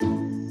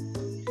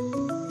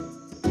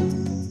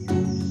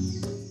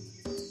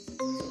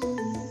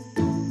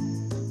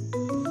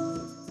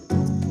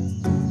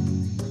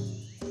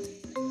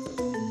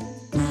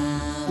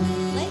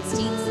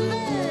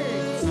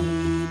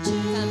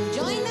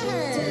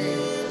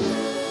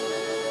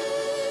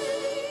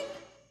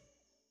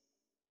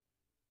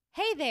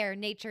there,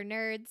 nature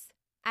nerds!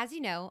 As you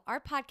know,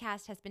 our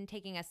podcast has been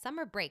taking a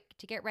summer break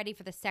to get ready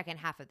for the second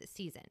half of the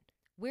season.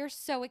 We're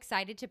so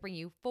excited to bring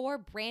you 4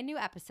 brand new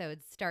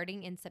episodes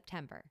starting in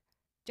September.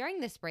 During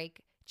this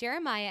break,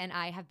 Jeremiah and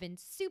I have been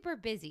super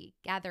busy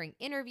gathering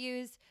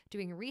interviews,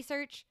 doing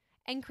research,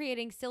 and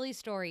creating silly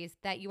stories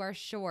that you are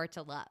sure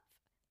to love.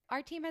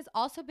 Our team has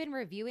also been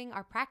reviewing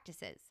our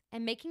practices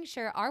and making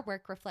sure our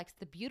work reflects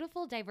the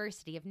beautiful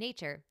diversity of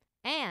nature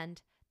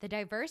and the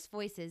diverse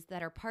voices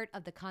that are part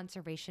of the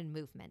conservation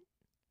movement.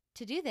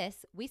 To do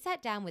this, we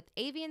sat down with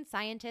avian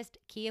scientist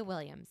Kiah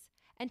Williams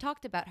and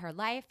talked about her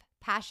life,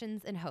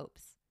 passions, and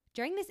hopes.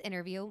 During this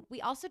interview,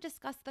 we also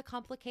discussed the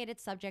complicated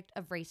subject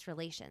of race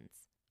relations.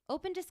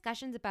 Open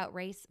discussions about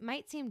race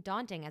might seem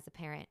daunting as a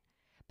parent,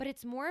 but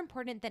it's more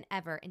important than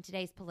ever in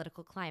today's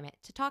political climate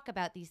to talk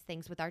about these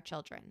things with our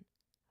children.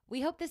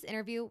 We hope this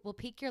interview will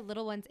pique your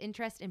little one's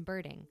interest in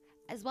birding,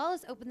 as well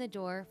as open the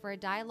door for a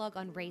dialogue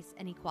on race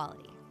and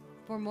equality.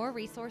 For more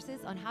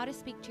resources on how to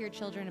speak to your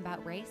children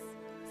about race,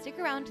 stick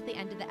around to the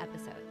end of the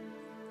episode.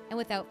 And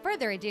without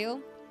further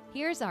ado,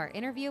 here's our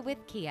interview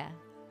with Kiah.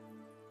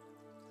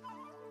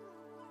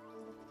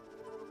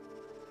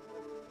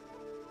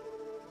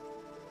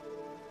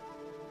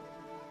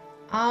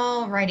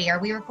 Alrighty, are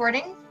we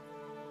recording?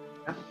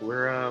 Yeah,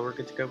 we're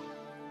good to go.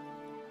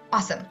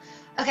 Awesome.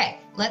 Okay,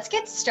 let's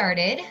get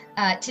started.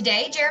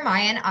 Today,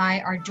 Jeremiah and I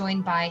are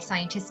joined by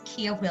scientist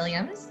Kiah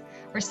Williams.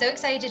 We're so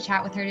excited to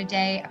chat with her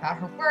today about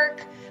her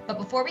work. But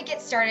before we get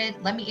started,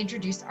 let me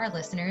introduce our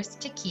listeners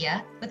to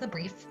Kiah with a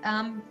brief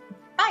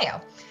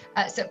bio.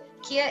 So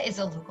Kiah is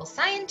a local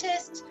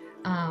scientist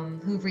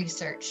who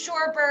researched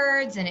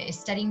shorebirds and is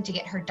studying to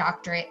get her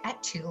doctorate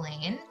at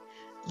Tulane.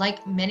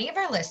 Like many of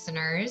our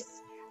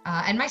listeners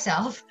and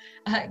myself,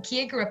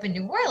 Kiah grew up in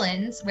New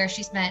Orleans, where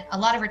she spent a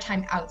lot of her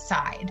time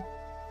outside.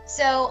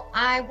 So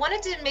I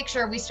wanted to make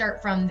sure we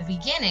start from the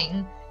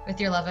beginning with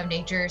your love of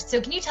nature.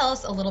 So can you tell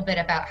us a little bit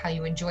about how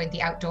you enjoyed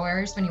the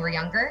outdoors when you were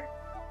younger?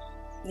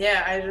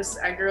 Yeah,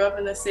 I grew up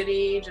in the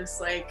city, just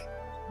like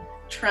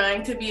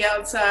trying to be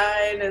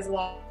outside as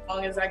long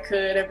as I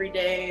could every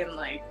day, and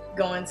like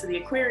going to the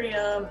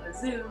aquarium and the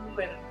zoo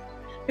and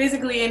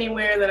basically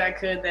anywhere that I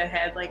could that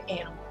had like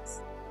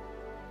animals.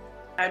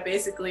 I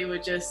basically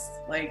would just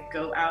like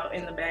go out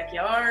in the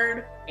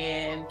backyard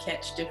and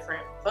catch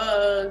different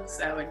bugs.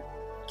 I would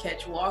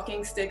catch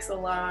walking sticks a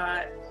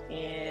lot,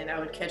 and I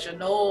would catch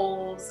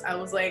anoles. I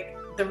was like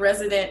the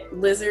resident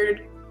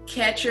lizard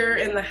catcher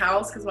in the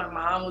house because my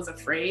mom was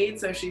afraid.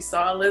 So she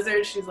saw a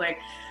lizard. She's like,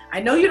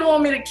 I know you don't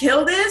want me to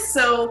kill this,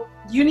 so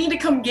you need to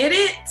come get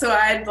it. So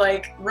I'd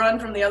like run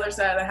from the other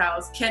side of the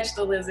house, catch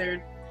the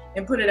lizard,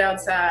 and put it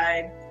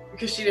outside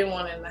because she didn't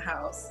want it in the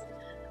house.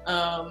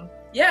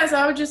 So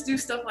I would just do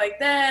stuff like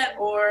that,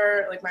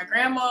 or like my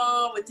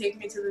grandma would take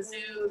me to the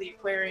zoo, the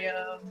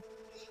aquarium,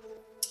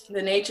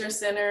 the nature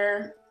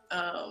center.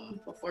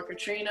 Before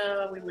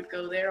Katrina, we would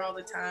go there all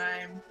the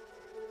time.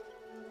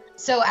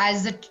 So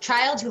as a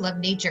child who loved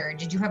nature,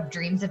 did you have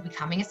dreams of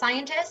becoming a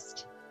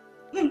scientist?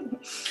 So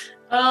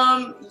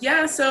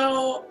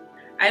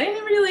I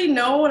didn't really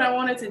know what I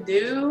wanted to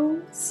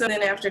do. So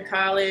then after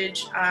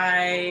college,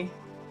 I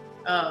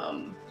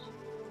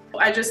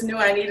just knew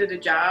I needed a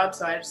job.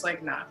 So I just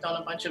like knocked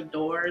on a bunch of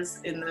doors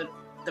in the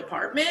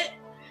department,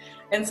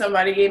 and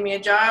somebody gave me a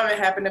job. It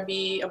happened to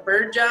be a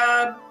bird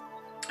job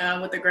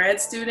with a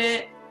grad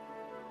student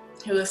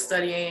who was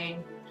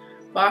studying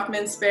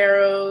Bachman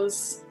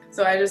sparrows.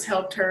 So I just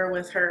helped her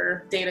with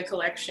her data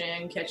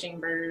collection, catching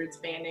birds,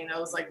 banding. That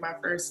was like my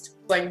first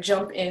like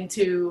jump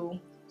into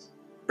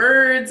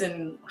birds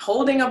and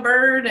holding a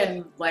bird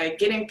and like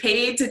getting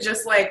paid to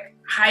just like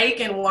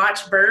hike and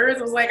watch birds.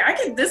 I was like,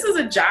 this is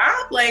a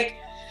job? Like,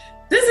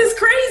 this is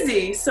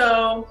crazy.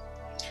 So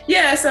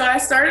I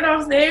started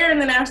off there, and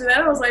then after that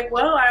I was like,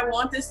 well, I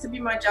want this to be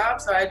my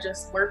job. So I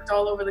just worked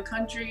all over the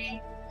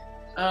country.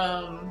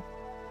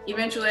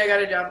 Eventually I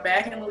got a job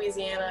back in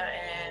Louisiana,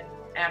 and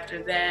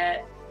after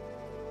that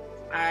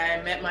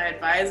I met my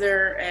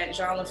advisor at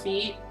Jean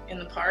Lafitte in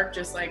the park,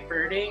 just like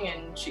birding,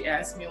 and she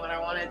asked me what I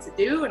wanted to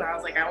do, and I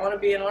was like, I want to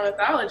be an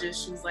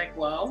ornithologist. She was like,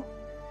 well,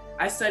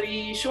 I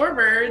study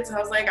shorebirds. I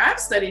was like, I've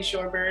studied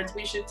shorebirds.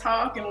 We should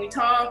talk, and we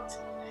talked,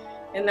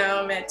 and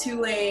now I'm at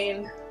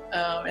Tulane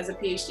as a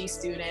PhD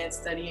student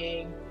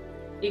studying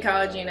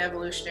ecology and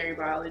evolutionary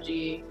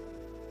biology.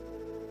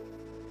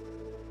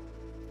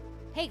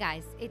 Hey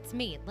guys, it's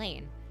me,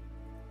 Lane.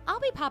 I'll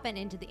be popping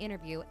into the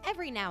interview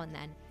every now and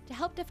then to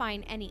help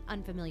define any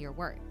unfamiliar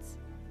words.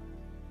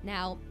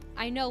 Now,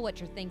 I know what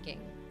you're thinking.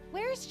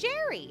 Where's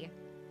Jerry?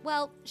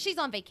 Well, she's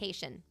on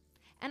vacation,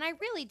 and I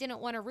really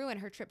didn't want to ruin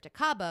her trip to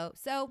Cabo,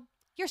 so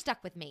you're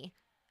stuck with me.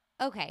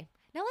 Okay,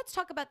 now let's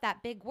talk about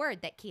that big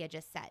word that Kiah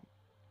just said.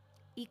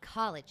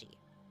 Ecology.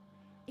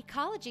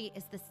 Ecology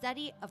is the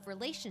study of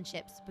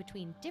relationships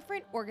between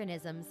different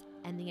organisms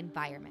and the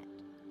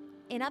environment.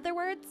 In other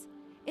words,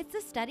 it's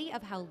the study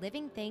of how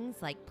living things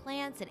like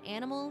plants and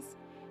animals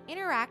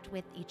interact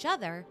with each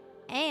other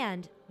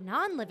and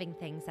non-living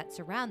things that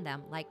surround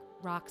them, like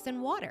rocks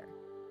and water.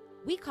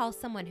 we call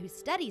someone who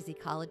studies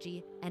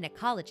ecology an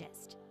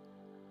ecologist.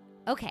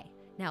 Okay,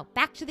 now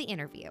back to the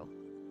interview.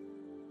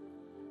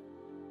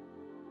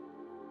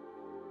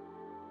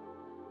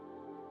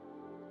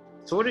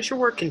 So what does your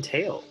work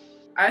entail?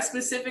 I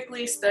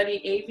specifically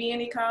study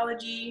avian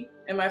ecology,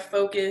 and my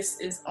focus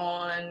is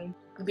on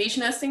beach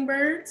nesting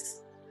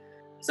birds.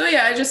 So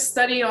yeah, I just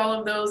study all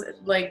of those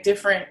like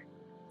different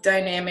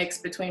dynamics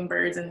between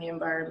birds and the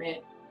environment.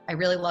 I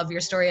really love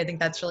your story. I think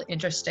that's really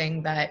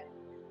interesting that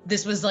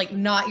this was like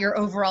not your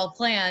overall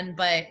plan,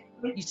 but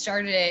you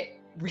started it,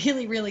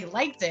 really, really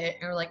liked it,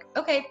 and were like,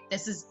 okay,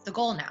 this is the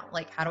goal now.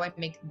 Like, how do I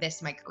make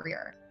this my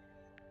career?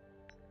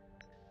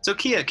 So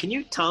Kiah, can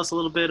you tell us a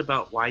little bit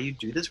about why you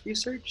do this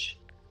research?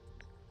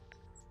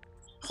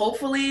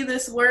 Hopefully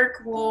this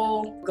work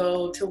will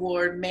go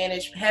toward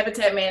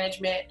habitat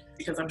management,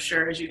 because I'm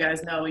sure, as you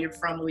guys know, you're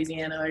from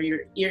Louisiana, or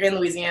you're in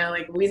Louisiana.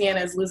 Like, Louisiana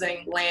is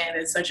losing land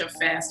at such a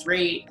fast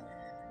rate.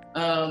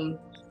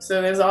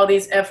 So there's all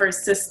these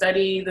efforts to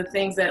study the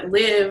things that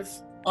live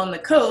on the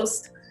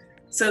coast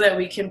so that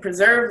we can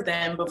preserve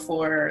them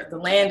before the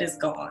land is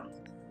gone.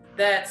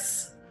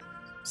 That's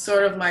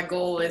sort of my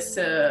goal, is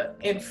to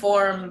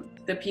inform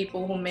the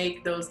people who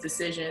make those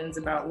decisions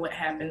about what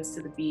happens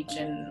to the beach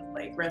and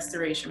like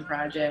restoration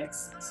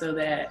projects, so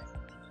that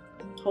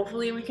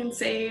hopefully we can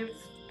save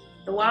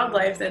the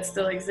wildlife that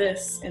still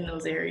exists in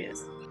those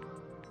areas.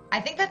 I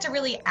think that's a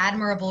really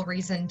admirable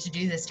reason to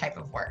do this type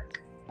of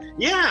work.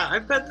 Yeah, I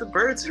bet the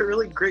birds are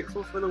really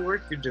grateful for the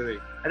work you're doing.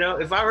 I know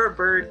if I were a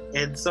bird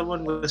and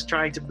someone was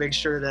trying to make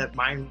sure that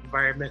my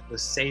environment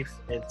was safe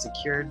and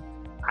secured,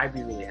 I'd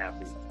be really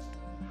happy.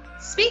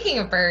 Speaking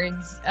of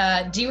birds,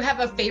 do you have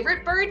a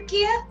favorite bird,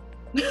 Kiah?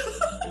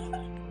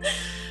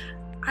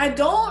 I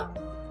don't.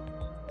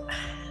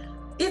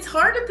 It's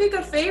hard to pick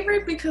a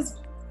favorite because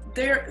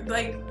they're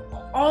like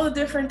all the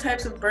different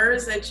types of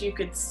birds that you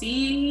could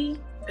see,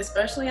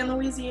 especially in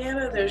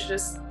Louisiana.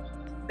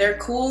 They're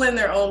cool in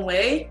their own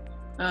way.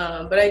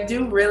 But I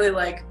do really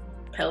like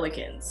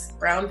pelicans,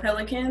 brown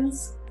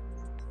pelicans,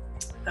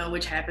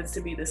 which happens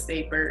to be the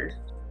state bird.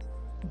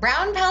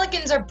 Brown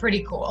pelicans are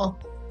pretty cool.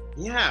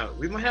 Yeah,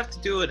 we might have to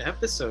do an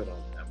episode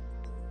on them.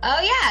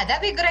 Oh yeah,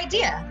 that'd be a good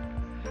idea.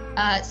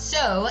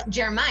 So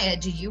Jeremiah,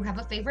 do you have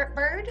a favorite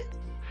bird?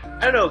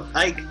 I don't know,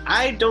 like,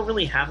 I don't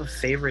really have a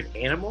favorite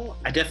animal.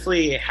 I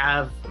definitely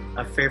have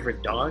a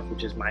favorite dog,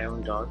 which is my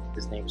own dog.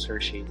 His name's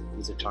Hershey.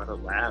 He's a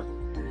chocolate lab.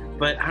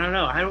 But I don't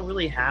know, I don't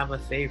really have a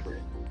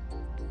favorite.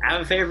 I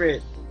have a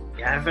favorite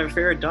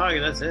dog,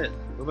 and that's it.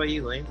 What about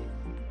you, Lane?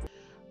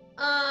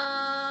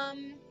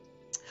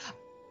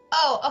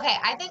 Oh, okay.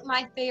 I think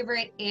my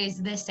favorite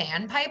is the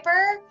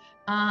sandpiper.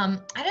 I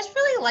just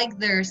really like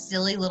their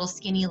silly little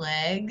skinny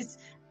legs,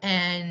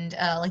 and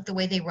like the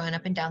way they run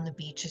up and down the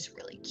beach is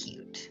really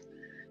cute.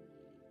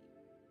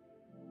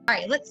 All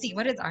right, let's see.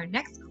 What is our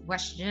next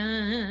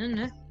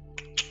question?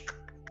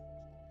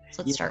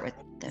 So let's start with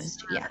those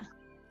two. Yeah.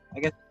 I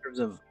guess in terms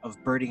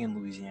of birding in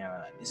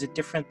Louisiana, is it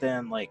different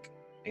than, like,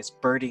 I guess,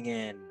 birding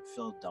in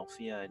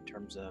Philadelphia in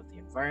terms of the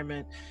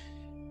environment?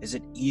 Is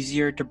it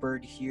easier to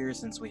bird here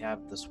since we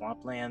have the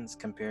swamplands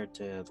compared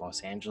to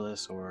Los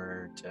Angeles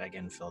or to,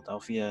 again,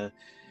 Philadelphia?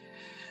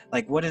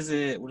 Like, what is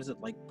it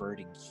like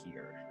birding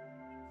here?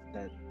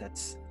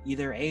 That's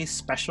either A,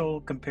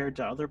 special compared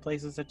to other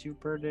places that you've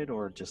birded,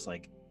 or just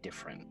like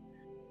different?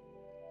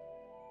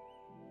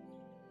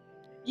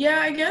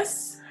 Yeah, I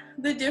guess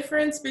the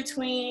difference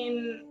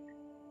between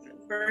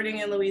birding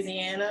in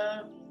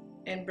Louisiana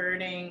and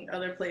birding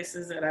other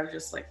places that I've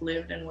just like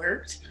lived and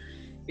worked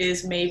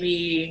is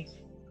maybe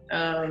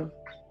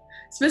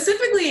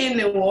specifically in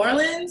New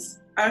Orleans.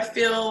 I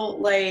feel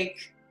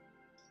like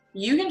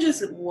you can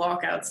just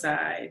walk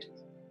outside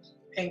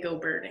and go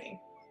birding.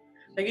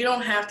 Like, you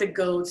don't have to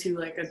go to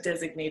like a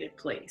designated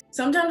place.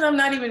 Sometimes I'm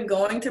not even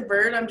going to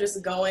bird, I'm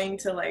just going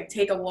to like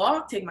take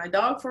my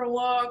dog for a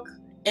walk,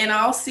 and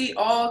I'll see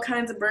all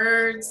kinds of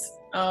birds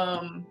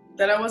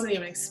that I wasn't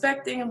even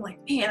expecting. I'm like,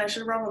 man, I should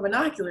have brought my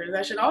binoculars.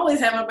 I should always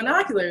have my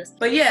binoculars.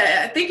 But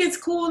yeah, I think it's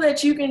cool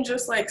that you can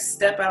just like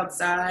step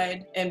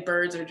outside and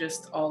birds are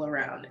just all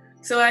around.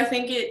 So I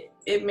think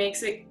it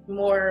makes it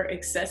more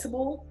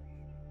accessible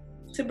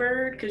to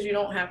bird, because you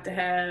don't have to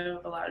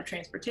have a lot of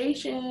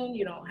transportation.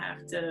 You don't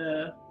have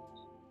to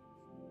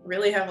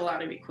really have a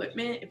lot of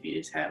equipment. If you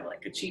just have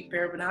like a cheap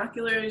pair of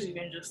binoculars, you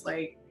can just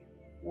like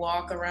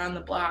walk around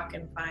the block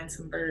and find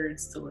some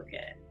birds to look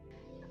at.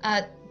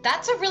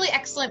 That's a really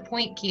excellent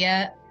point,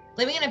 Kiah.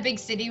 Living in a big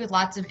city with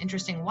lots of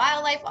interesting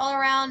wildlife all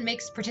around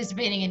makes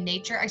participating in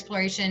nature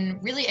exploration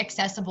really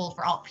accessible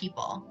for all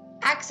people.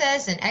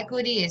 Access and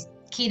equity is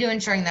key to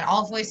ensuring that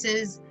all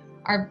voices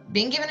are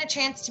being given a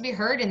chance to be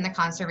heard in the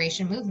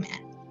conservation movement.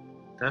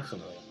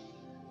 Definitely.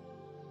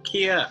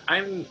 Kiah,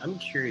 I'm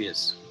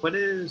curious. What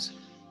is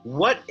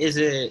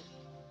it,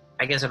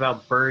 I guess,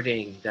 about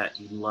birding that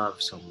you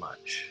love so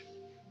much?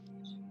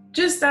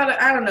 Just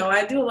I don't know,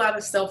 I do a lot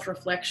of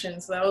self-reflection,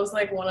 so that was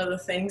like one of the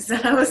things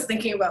that I was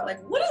thinking about,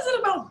 like, what is it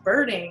about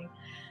birding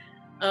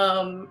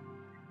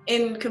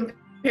in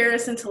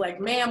comparison to like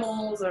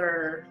mammals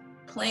or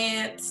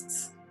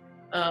plants?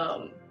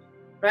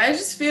 But I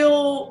just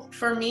feel,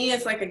 for me,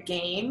 it's like a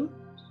game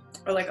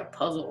or like a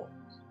puzzle.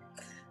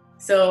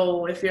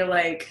 So if you're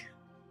like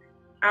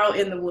out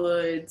in the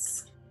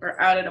woods or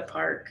out at a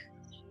park,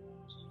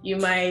 you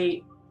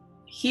might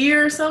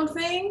hear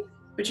something,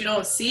 but you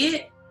don't see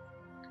it.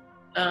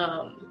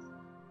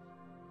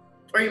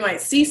 Or you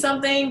might see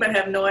something but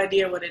have no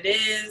idea what it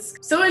is.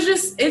 So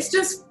it's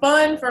just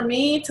fun for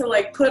me to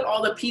like put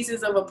all the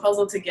pieces of a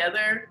puzzle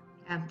together.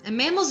 Yeah. And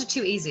mammals are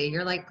too easy.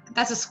 You're like,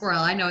 that's a squirrel.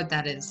 I know what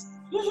that is.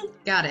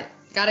 Got it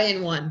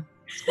in one.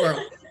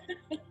 Squirrel.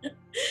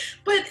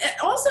 But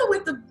also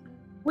with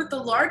the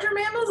larger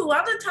mammals, a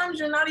lot of the times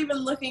you're not even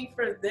looking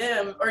for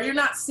them, or you're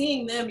not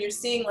seeing them. You're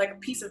seeing like a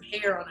piece of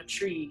hair on a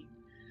tree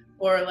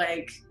or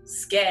like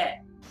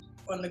scat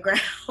on the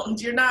ground.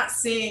 You're not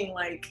seeing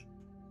like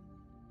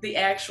the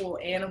actual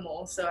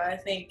animal. So I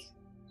think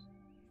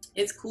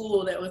it's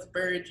cool that with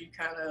birds you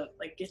kind of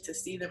like get to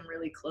see them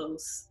really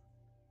close.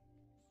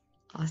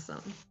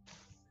 Awesome.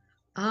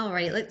 All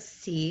right, let's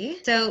see.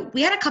 So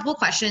we had a couple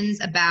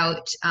questions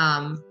about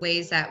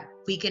ways that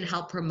we can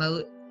help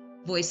promote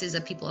voices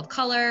of people of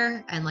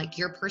color and like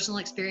your personal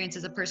experience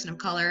as a person of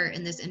color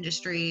in this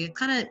industry,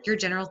 kind of your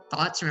general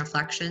thoughts and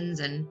reflections,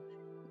 and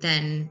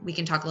then we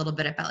can talk a little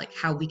bit about like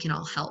how we can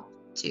all help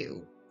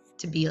to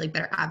be like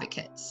better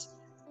advocates.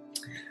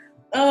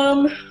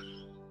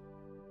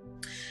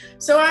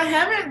 So I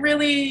haven't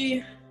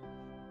really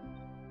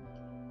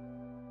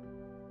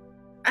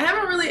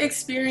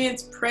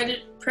experienced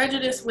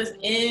prejudice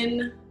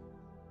within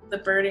the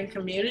birding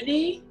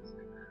community,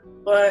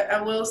 but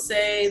I will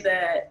say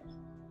that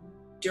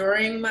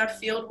during my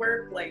field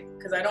work, like,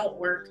 because I don't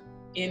work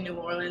in New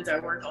Orleans, I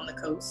work on the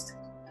coast.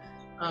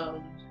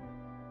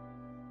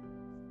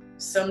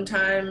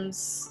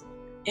 Sometimes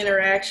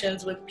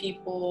interactions with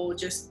people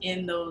just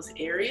in those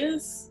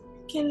areas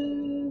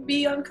can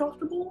be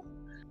uncomfortable,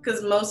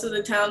 because most of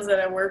the towns that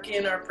I work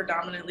in are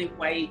predominantly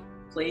white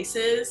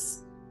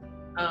places.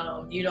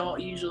 You don't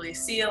usually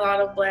see a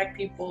lot of Black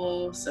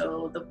people,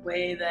 so the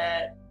way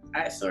that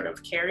I sort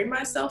of carry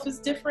myself is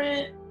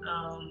different.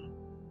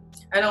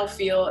 I don't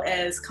feel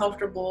as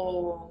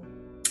comfortable.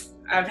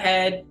 I've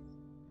had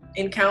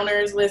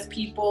encounters with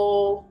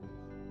people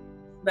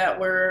that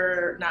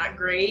were not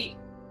great.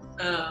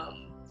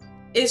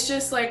 It's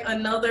just like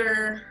I'm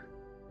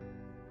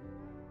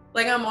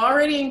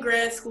already in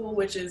grad school,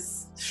 which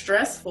is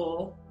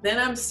stressful. Then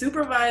I'm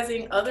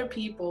supervising other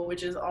people,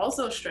 which is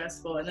also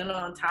stressful. And then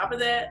on top of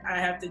that, I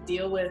have to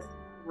deal with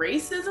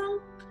racism.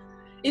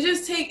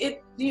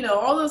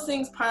 All those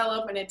things pile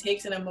up, and it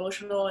takes an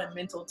emotional and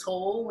mental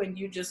toll when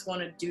you just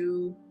want to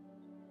do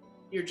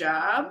your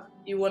job.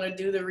 You want to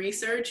do the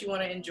research, you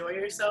want to enjoy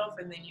yourself,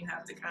 and then you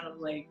have to kind of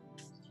like,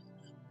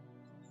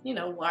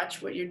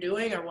 watch what you're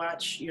doing, or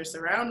watch your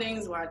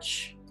surroundings,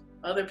 watch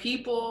other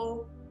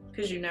people,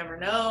 because you never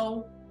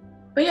know.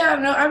 But yeah,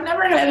 no, I've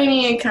never had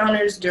any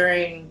encounters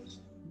during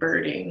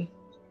birding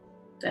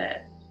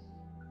that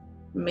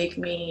make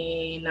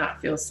me not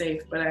feel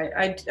safe. But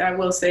I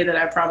will say that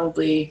I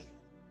probably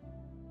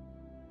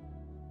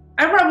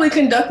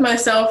conduct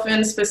myself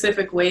in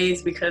specific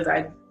ways because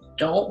I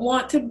don't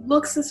want to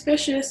look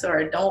suspicious, or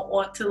I don't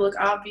want to look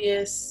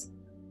obvious.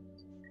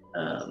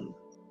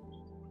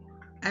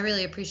 I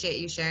really appreciate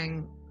you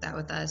sharing that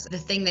with us. The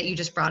thing that you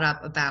just brought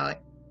up about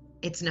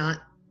it's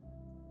not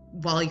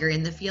while you're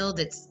in the field,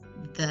 it's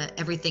the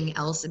everything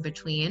else in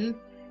between.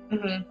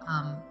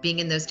 Mm-hmm. Being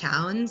in those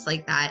towns,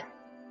 like that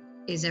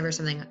is never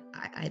something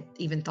I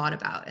even thought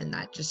about, and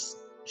that just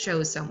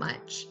shows so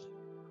much.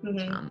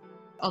 Mm-hmm.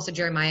 Also,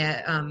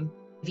 Jeremiah,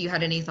 if you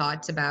had any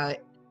thoughts about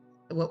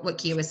what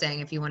Kiah was saying,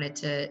 if you wanted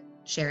to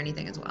share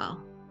anything as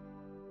well.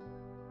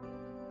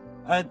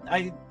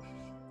 I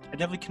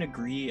definitely can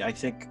agree. I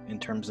think in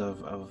terms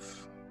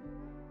of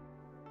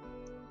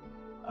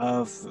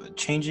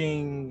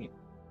changing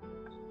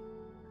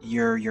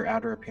your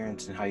outer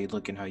appearance and how you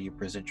look and how you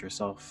present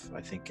yourself,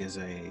 I think is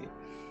a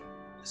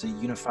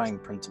unifying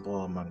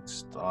principle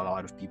amongst a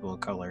lot of people of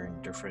color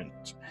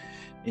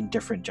in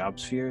different job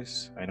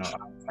spheres. I know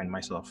I find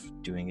myself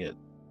doing it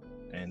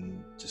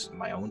in just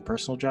my own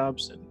personal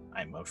jobs, and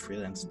I'm a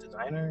freelance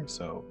designer,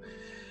 so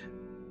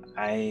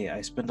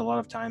I spend a lot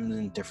of time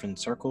in different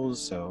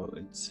circles, so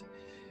it's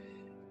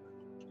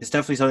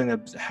definitely something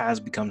that has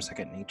become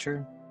second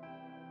nature.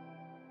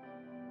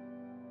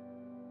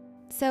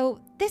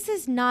 So this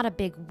is not a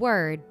big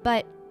word,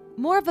 but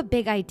more of a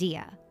big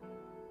idea.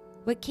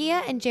 What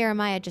Kiah and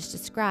Jeremiah just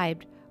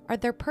described are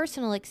their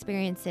personal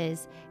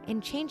experiences in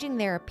changing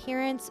their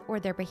appearance or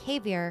their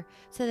behavior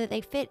so that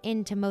they fit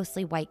into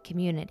mostly white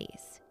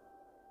communities,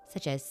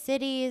 such as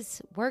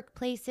cities,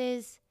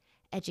 workplaces,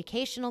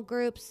 educational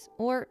groups,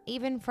 or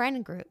even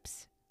friend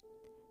groups.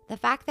 The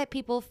fact that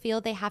people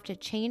feel they have to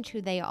change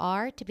who they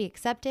are to be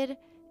accepted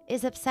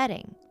is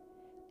upsetting,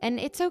 and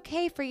it's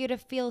okay for you to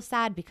feel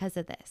sad because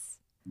of this.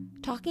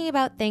 Talking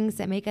about things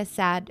that make us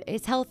sad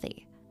is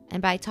healthy,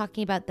 and by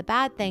talking about the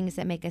bad things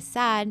that make us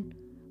sad,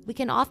 we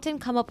can often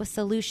come up with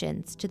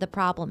solutions to the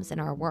problems in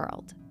our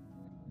world.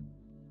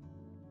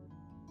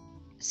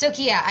 So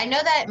Kiah, I know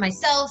that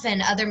myself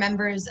and other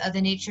members of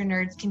the Nature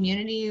Nerds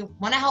community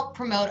want to help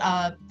promote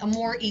a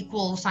more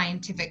equal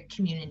scientific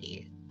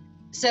community.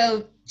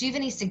 So do you have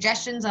any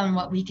suggestions on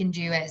what we can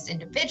do as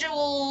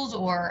individuals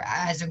or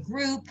as a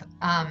group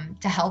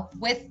to help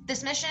with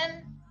this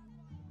mission?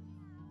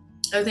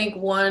 I think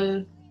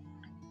one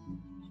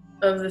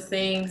of the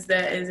things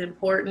that is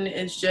important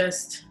is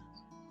just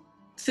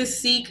to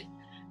seek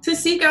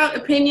out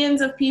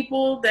opinions of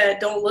people that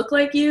don't look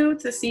like you,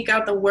 to seek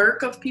out the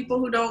work of people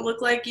who don't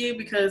look like you,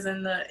 because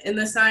in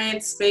the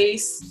science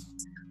space,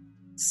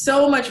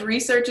 so much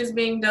research is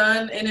being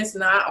done, and it's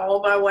not all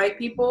by white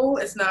people,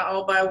 it's not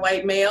all by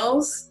white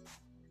males.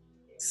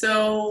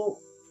 So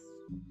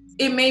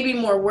it may be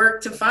more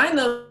work to find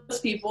those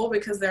people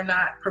because they're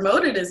not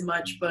promoted as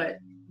much, but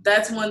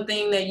that's one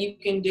thing that you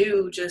can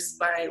do just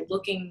by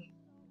looking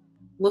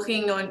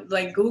on,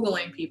 like,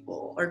 Googling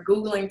people or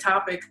Googling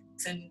topics,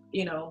 and,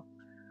 you know,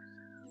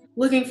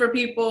 looking for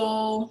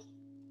people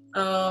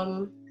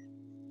of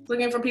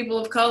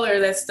color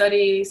that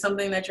study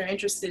something that you're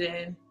interested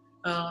in.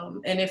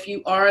 And if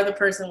you are the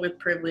person with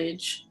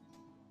privilege,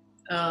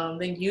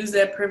 then use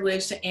that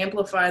privilege to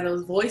amplify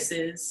those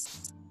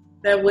voices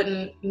that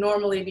wouldn't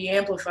normally be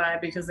amplified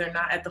because they're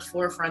not at the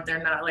forefront.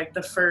 They're not like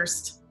the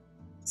first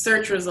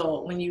search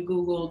result when you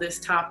Google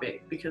this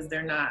topic because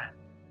they're not,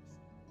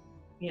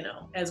 you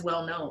know, as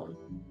well known.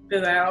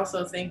 Because I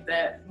also think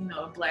that, you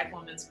know, a Black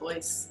woman's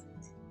voice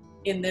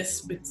in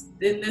this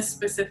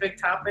specific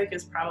topic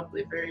is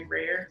probably very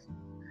rare.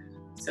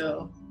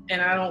 So,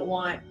 and I don't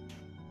want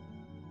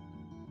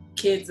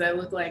kids that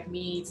look like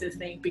me to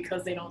think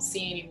because they don't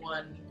see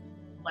anyone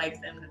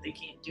like them that they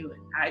can't do it.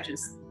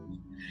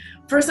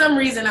 For some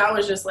reason, I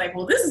was just like,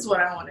 well, this is what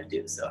I want to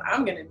do, so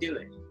I'm going to do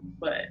it.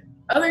 But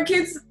other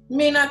kids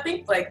may not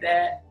think like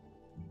that.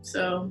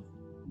 So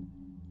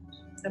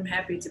I'm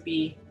happy to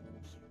be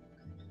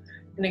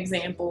an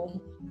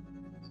example.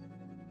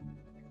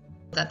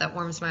 That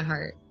warms my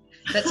heart.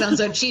 That sounds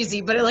so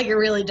cheesy, but it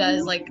really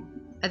does. Like,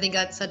 I think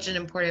that's such an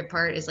important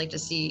part, is like to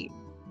see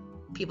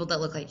people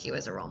that look like you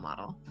as a role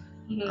model.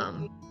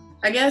 Mm-hmm.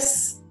 I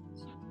guess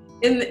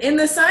in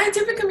the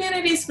scientific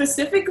community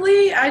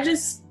specifically,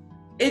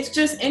 it's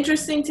just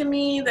interesting to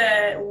me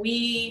that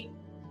we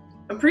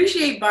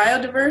appreciate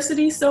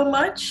biodiversity so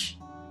much.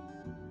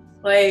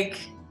 Like,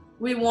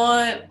 we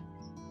want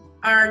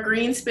our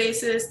green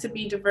spaces to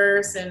be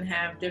diverse and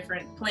have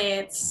different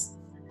plants,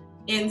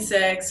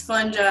 insects,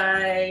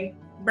 fungi,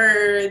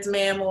 birds,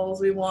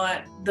 mammals. We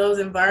want those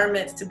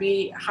environments to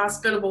be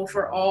hospitable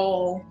for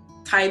all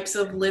types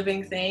of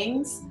living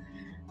things.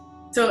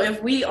 So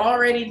if we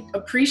already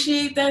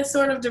appreciate that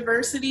sort of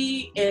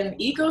diversity in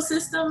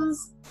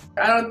ecosystems,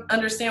 I don't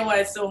understand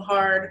why it's so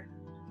hard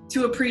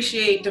to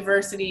appreciate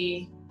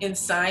diversity in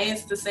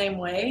science the same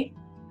way.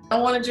 I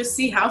want to just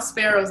see house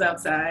sparrows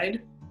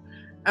outside.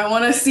 I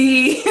want to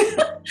see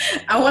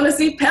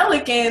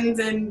pelicans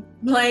and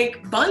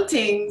like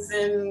buntings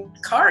and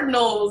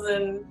cardinals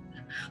and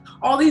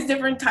all these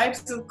different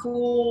types of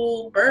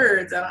cool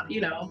birds.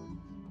 You know,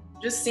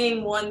 just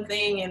seeing one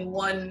thing and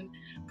one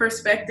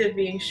perspective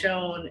being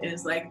shown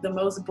is like the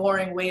most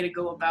boring way to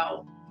go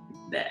about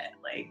that.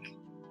 Like,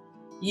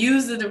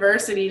 use the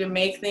diversity to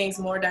make things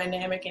more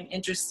dynamic and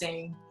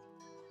interesting,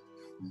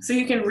 so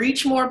you can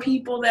reach more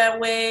people that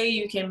way.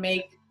 You can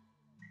make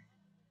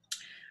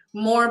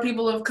more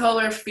people of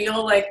color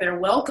feel like they're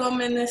welcome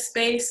in this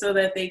space so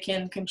that they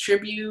can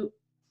contribute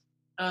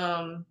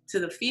to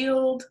the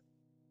field.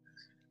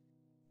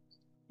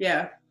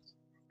 Yeah.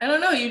 I don't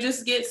know, you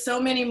just get so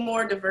many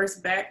more diverse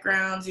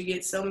backgrounds. You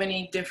get so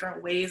many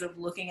different ways of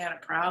looking at a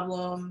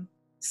problem,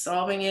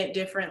 solving it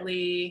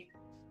differently,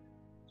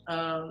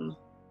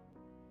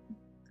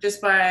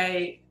 just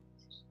by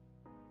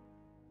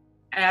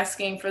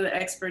asking for the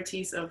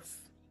expertise of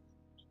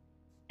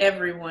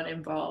everyone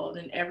involved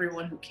and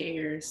everyone who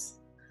cares,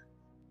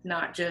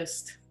 not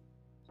just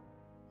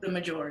the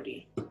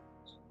majority.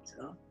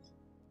 So,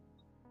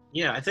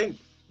 yeah, I think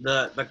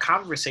the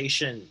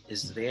conversation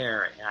is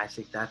there, and I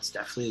think that's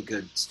definitely a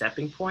good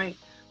stepping point,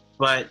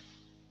 but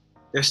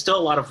there's still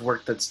a lot of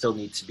work that still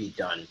needs to be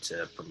done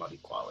to promote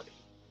equality.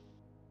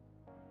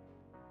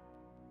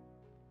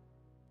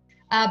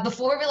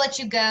 Before we let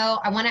you go,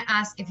 I want to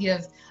ask if you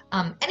have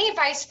any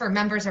advice for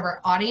members of our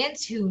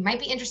audience who might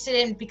be interested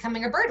in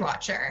becoming a bird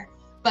watcher,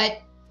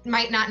 but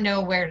might not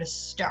know where to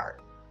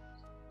start.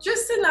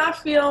 Just to not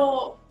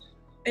feel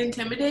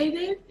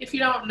intimidated if you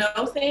don't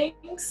know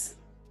things.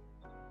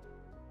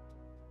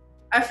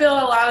 I feel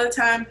a lot of the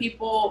time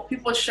people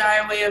shy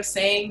away of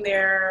saying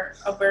they're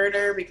a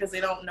birder because they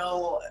don't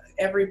know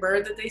every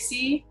bird that they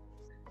see.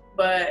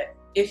 But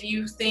if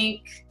you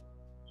think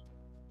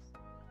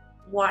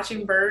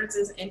watching birds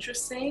is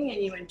interesting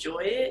and you enjoy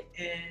it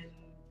and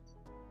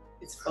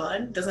it's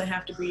fun, it doesn't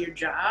have to be your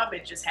job,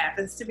 it just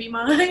happens to be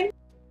mine.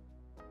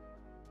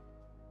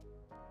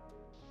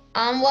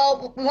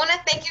 Well, we want to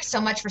thank you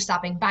so much for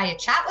stopping by to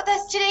chat with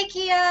us today,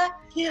 Kiah.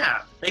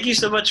 Yeah, thank you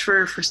so much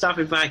for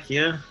stopping by,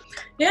 Kiah.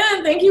 Yeah,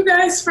 and thank you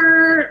guys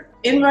for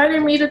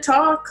inviting me to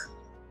talk.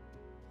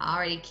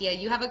 Alrighty, Kiah,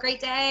 you have a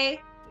great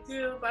day. You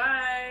too.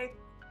 Bye.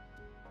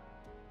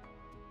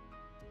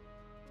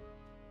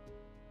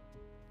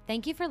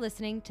 Thank you for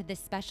listening to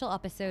this special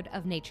episode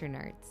of Nature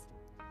Nerds.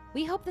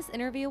 We hope this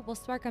interview will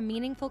spark a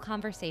meaningful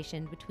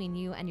conversation between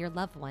you and your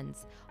loved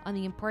ones on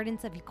the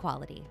importance of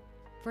equality.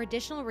 For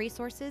additional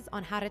resources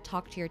on how to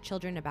talk to your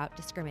children about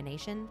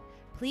discrimination,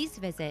 please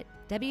visit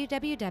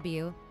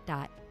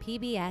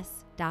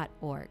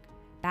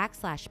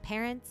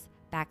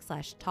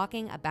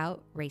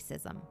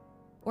www.pbs.org/parents/talking-about-racism,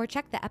 or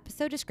check the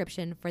episode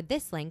description for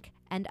this link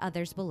and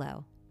others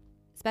below.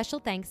 Special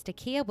thanks to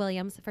Kiah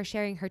Williams for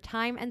sharing her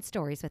time and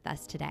stories with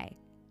us today.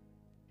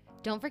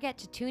 Don't forget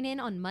to tune in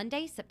on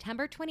Monday,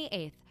 September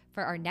 28th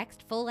for our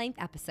next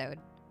full-length episode.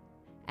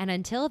 And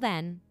until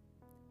then,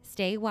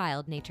 stay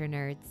wild, nature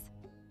nerds.